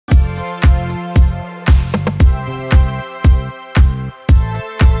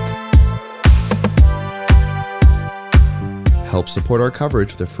Help support our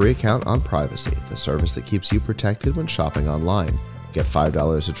coverage with a free account on Privacy, the service that keeps you protected when shopping online. Get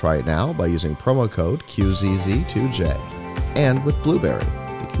 $5 to try it now by using promo code QZZ2J. And with Blueberry,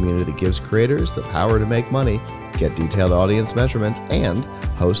 the community that gives creators the power to make money, get detailed audience measurements, and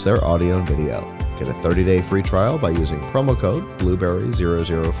host their audio and video. Get a 30-day free trial by using promo code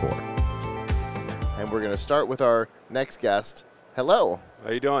Blueberry004. And we're going to start with our next guest. Hello.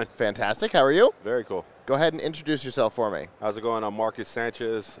 How you doing? Fantastic. How are you? Very cool. Go ahead and introduce yourself for me. How's it going? I'm Marcus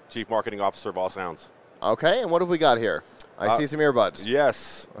Sanchez, Chief Marketing Officer of Ausounds. Okay, and what have we got here? I see some earbuds.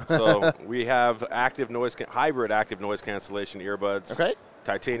 Yes. So we have hybrid active noise cancellation earbuds. Okay.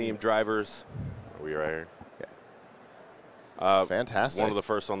 Titanium drivers. Are we right here? Yeah. Fantastic. One of the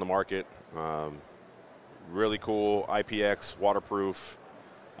first on the market. Really cool. IPX, waterproof,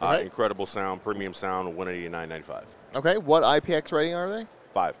 incredible sound, premium sound, $189.95. Okay. What IPX rating are they?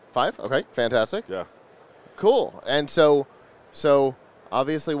 5. 5? Okay. Fantastic. Yeah. Cool. And so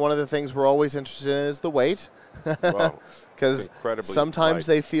obviously one of the things we're always interested in is the weight. Because sometimes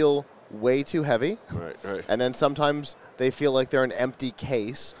they feel way too heavy. Right. And then sometimes they feel like they're an empty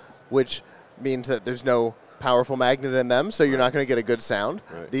case, which means that there's no powerful magnet in them, so you're not going to get a good sound.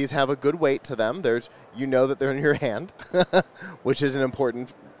 Right. These have a good weight to them. You know that they're in your hand, which is an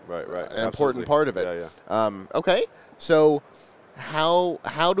important important part of it. Yeah. Okay. So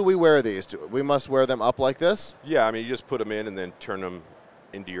how do we wear these? We must wear them up like this? Yeah, I mean, you just put them in and then turn them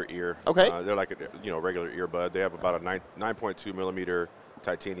into your ear. Okay. They're like a regular earbud. They have about a 9.2 millimeter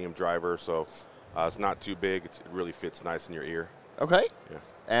titanium driver, so it's not too big. It really fits nice in your ear. Okay. Yeah.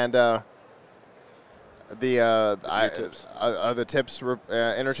 And are the tips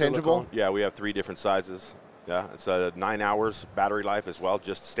interchangeable? Silicone. Yeah, we have 3 different sizes. Yeah, it's 9 hours battery life as well,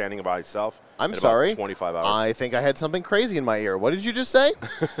 just standing by itself. I'm sorry. 25 hours. I think I had something crazy in my ear. What did you just say?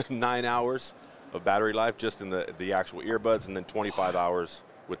 9 hours of battery life just in the actual earbuds, and then 25 hours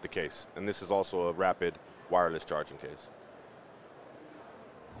with the case. And this is also a rapid wireless charging case.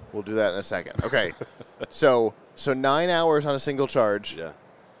 We'll do that in a second. Okay. so 9 hours on a single charge. Yeah.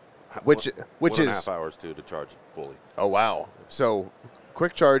 Which is 1.5 hours to charge fully. Oh wow. So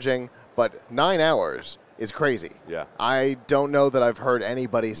quick charging, but 9 hours is crazy. Yeah. I don't know that I've heard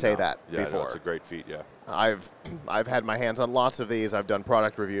anybody say that before. No, it's a great feat, yeah. I've had my hands on lots of these. I've done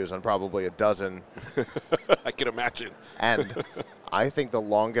product reviews on probably a dozen. I can imagine. And I think the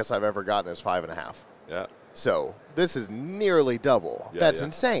longest I've ever gotten is 5.5. Yeah. So this is nearly double. Yeah, That's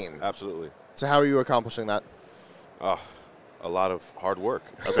insane. Absolutely. So how are you accomplishing that? A lot of hard work.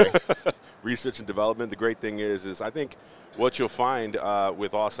 Okay. Research and development. The great thing is I think what you'll find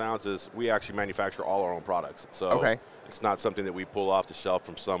with Ausounds is we actually manufacture all our own products. So it's not something that we pull off the shelf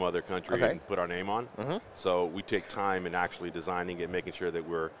from some other country and put our name on. So we take time in actually designing it, making sure that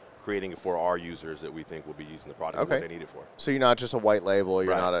we're creating it for our users that we think will be using the product and what they need it for. So you're not just a white label.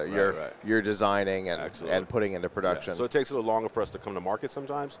 You're you're designing and putting into production. Yeah. So it takes a little longer for us to come to market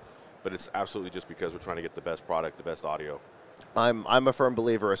sometimes, but it's absolutely just because we're trying to get the best product, the best audio. I'm a firm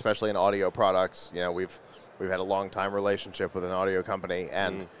believer, especially in audio products. You know, we've had a long time relationship with an audio company,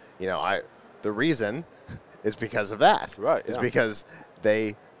 and you know, the reason is because of that. Right. Is because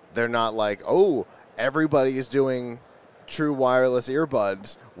they're not like, oh, everybody is doing true wireless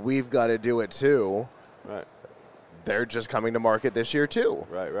earbuds, we've got to do it too. Right. They're just coming to market this year too.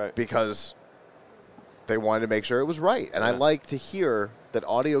 Right. Because they wanted to make sure it was right. And I like to hear that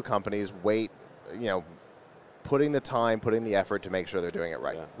audio companies wait, you know, putting the time, putting the effort to make sure they're doing it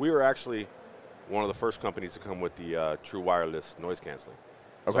right. Yeah. We were actually one of the first companies to come with the true wireless noise canceling.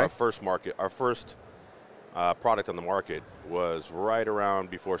 Okay. So our first product on the market was right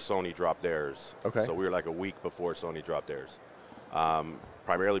around before Sony dropped theirs. Okay. So we were like a week before Sony dropped theirs.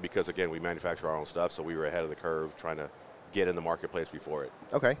 Primarily because, again, we manufacture our own stuff, so we were ahead of the curve trying to get in the marketplace before it.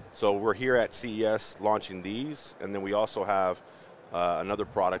 Okay. So we're here at CES launching these, and then we also have another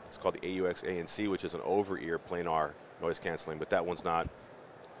product. It's called the AUX ANC, which is an over-ear planar noise canceling, but that one's not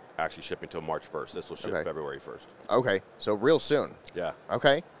actually shipping until March 1st. This will ship February 1st. Okay, so real soon. Yeah.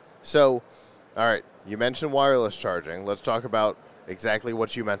 Okay, so, all right, you mentioned wireless charging. Let's talk about exactly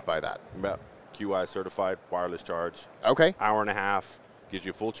what you meant by that. QI certified wireless charge. Okay. Hour and a half, gives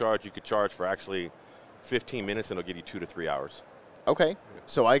you full charge. You could charge for actually 15 minutes, and it'll give you 2 to 3 hours. Okay,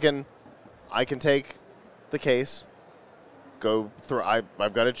 so I can take the case, go through.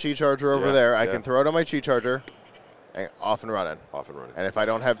 I've got a Qi charger over there. I can throw it on my Qi charger, and off and running. Off and running. And if I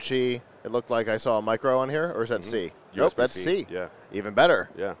don't have Qi, it looked like I saw a micro on here, or is that C? Nope, that's C. Yeah. Even better.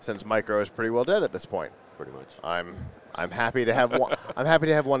 Yeah. Since micro is pretty well dead at this point. Pretty much. I'm happy to have one. I'm happy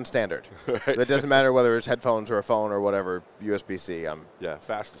to have one standard. Right. It doesn't matter whether it's headphones or a phone or whatever, USB-C. Yeah,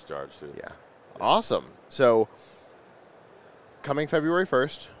 fastest charge too. Yeah. Awesome. So coming February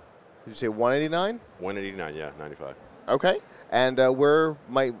 1st. Did you say 189? 189, yeah, 95. Okay. And where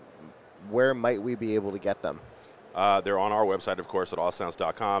might we be able to get them? They're on our website, of course, at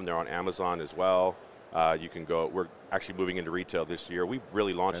Ausounds.com. They're on Amazon as well. You can go. We're actually moving into retail this year. We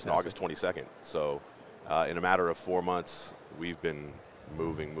really launched on August 22nd. So in a matter of 4 months, we've been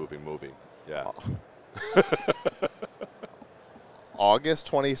moving. Yeah. August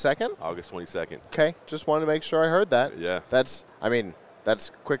 22nd? August 22nd. Okay. Just wanted to make sure I heard that. Yeah. That's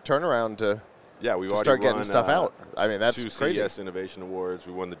quick we've already start getting stuff out. I mean, that's 2 crazy. CES Innovation Awards.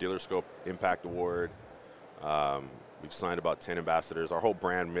 We won the Dealerscope Impact Award. We've signed about 10 ambassadors. Our whole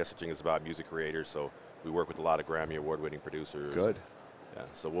brand messaging is about music creators, so we work with a lot of Grammy Award-winning producers. Good. Yeah,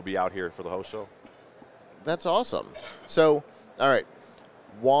 so we'll be out here for the whole show. That's awesome. So, all right,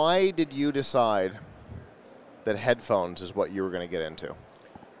 why did you decide that headphones is what you were going to get into?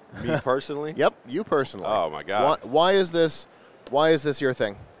 Me personally? Yep, you personally. Oh my God. Why is this your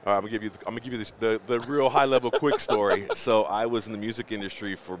thing? I'm gonna give you the real high level quick story. So I was in the music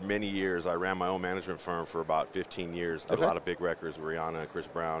industry for many years. I ran my own management firm for about 15 years. Did a lot of big records, Rihanna, Chris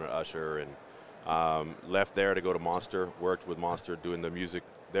Brown, and Usher, and left there to go to Monster. Worked with Monster doing their music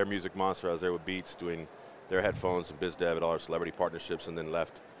Monster. I was there with Beats doing their headphones and biz dev at all our celebrity partnerships, and then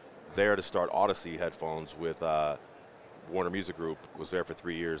left there to start Odyssey Headphones with Warner Music Group. Was there for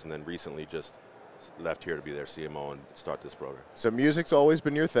 3 years, and then recently just left here to be their CMO and start this program. So music's always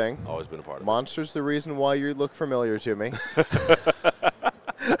been your thing. Always been a part of Monster's the reason why you look familiar to me.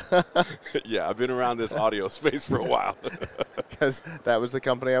 Yeah, I've been around this audio space for a while. Because that was the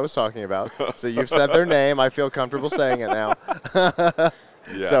company I was talking about. So you've said their name. I feel comfortable saying it now.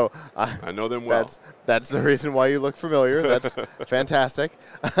 Yeah, so I know them well. That's the reason why you look familiar. That's fantastic.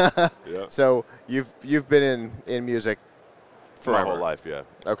 Yeah. So you've been in music forever. My whole life, yeah.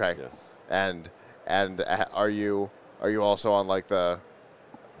 Okay. Yeah. And are you also on like the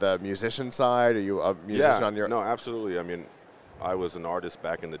musician side? Are you a musician on your? No, absolutely. I mean, I was an artist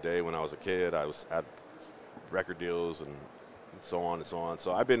back in the day when I was a kid. I was at record deals and so on and so on.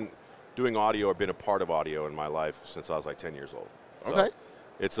 So I've been doing audio or been a part of audio in my life since I was like 10 years old. So okay.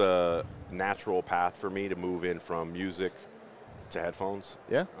 It's a natural path for me to move in from music to headphones.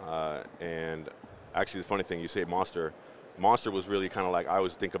 Yeah. And actually, the funny thing, you say Monster. Monster was really kind of like, I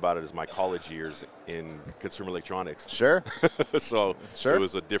always think about it as my college years in consumer electronics. Sure. So it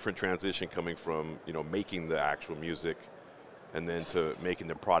was a different transition coming from, making the actual music and then to making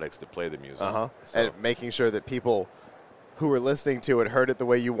the products that play the music. So, and making sure that people who were listening to it heard it the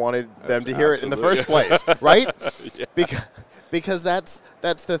way you wanted them to hear it in the first place, right? Yeah. Because that's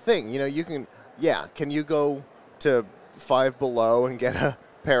the thing. Can you go to Five Below and get a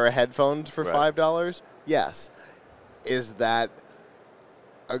pair of headphones for $5? Yes. Is that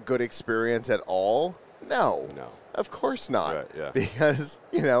a good experience at all? No. Of course not. Right, yeah. Because,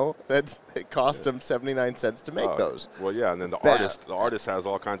 it cost them 79 cents to make those. Well, yeah, and then the artist has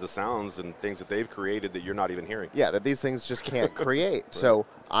all kinds of sounds and things that they've created that you're not even hearing. Yeah, that these things just can't create. Right. So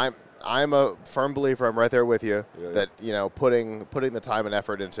I'm a firm believer, I'm right there with you, that, putting the time and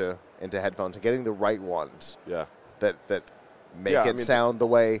effort into headphones and getting the right ones. Yeah. That make it sound the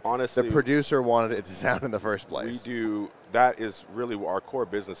way honestly, the producer wanted it to sound in the first place. That is really, our core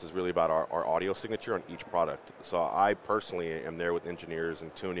business is really about our audio signature on each product. So I personally am there with engineers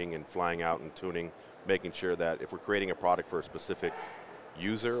and tuning and flying out and tuning, making sure that if we're creating a product for a specific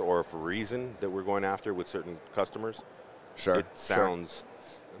user or for a reason that we're going after with certain customers, it sounds,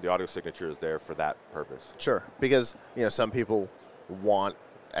 the audio signature is there for that purpose. Sure, because some people want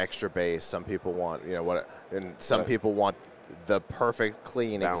extra bass, some people want and some people want the perfect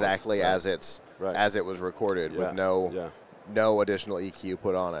clean balance, exactly as it was recorded with no additional EQ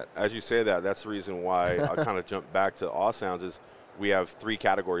put on it. As you say that's the reason why I kind of jump back to Ausounds is we have 3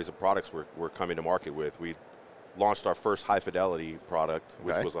 categories of products we're coming to market with. We launched our first high fidelity product,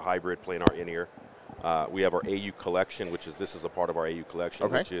 which was a hybrid planar in-ear. We have our AU collection, this is a part of our AU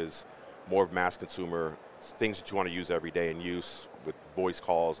collection, which is more of mass consumer things that you want to use every day in use with voice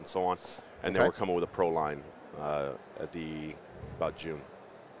calls and so on. And then we're coming with a Pro line about June.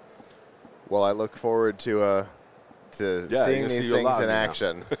 Well, I look forward to seeing these things in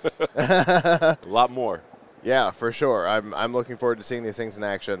action. A lot more. Yeah, for sure. I'm looking forward to seeing these things in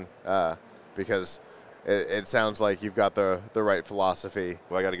action because it sounds like you've got the right philosophy.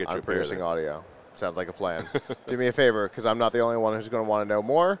 Well, I got to get you on producing audio. Sounds like a plan. Do me a favor, because I'm not the only one who's going to want to know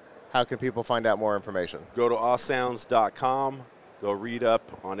more. How can people find out more information? Go to Ausounds.com. Go read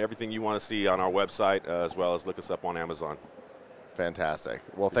up on everything you want to see on our website, as well as look us up on Amazon. Fantastic.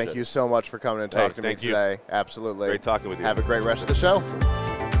 Well, thank you so much for coming and talking to me today. Absolutely. Great talking with you. Have a great rest of the show.